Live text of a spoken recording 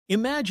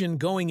Imagine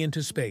going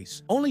into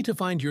space, only to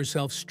find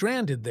yourself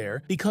stranded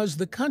there because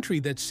the country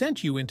that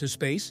sent you into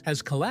space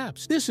has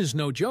collapsed. This is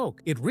no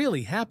joke. It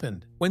really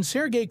happened. When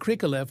Sergey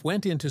Krikalev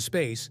went into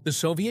space, the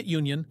Soviet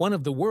Union, one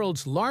of the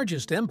world's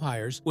largest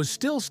empires, was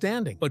still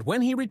standing. But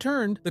when he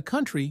returned, the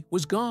country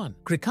was gone.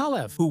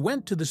 Krikalev, who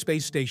went to the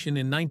space station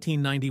in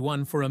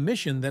 1991 for a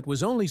mission that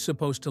was only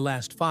supposed to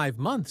last 5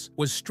 months,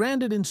 was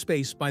stranded in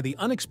space by the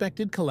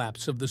unexpected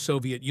collapse of the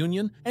Soviet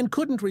Union and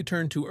couldn't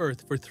return to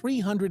Earth for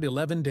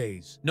 311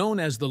 days. Known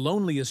as the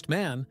loneliest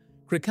man,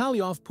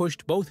 Krikalev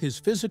pushed both his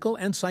physical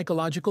and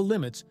psychological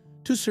limits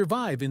to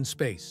survive in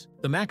space.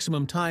 The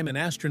maximum time an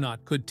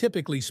astronaut could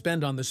typically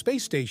spend on the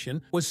space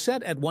station was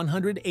set at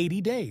 180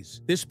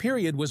 days. This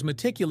period was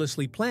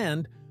meticulously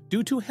planned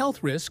due to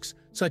health risks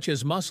such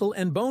as muscle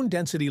and bone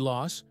density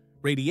loss,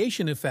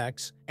 radiation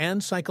effects,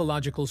 and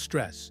psychological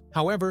stress.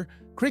 However,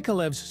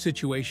 Krikalev's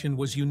situation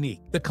was unique.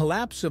 The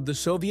collapse of the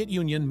Soviet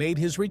Union made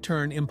his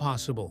return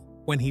impossible.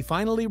 When he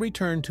finally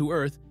returned to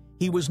Earth,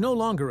 he was no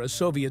longer a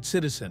Soviet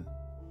citizen.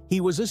 He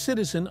was a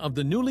citizen of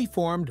the newly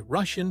formed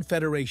Russian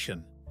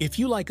Federation. If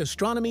you like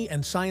astronomy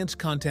and science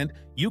content,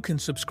 you can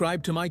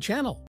subscribe to my channel.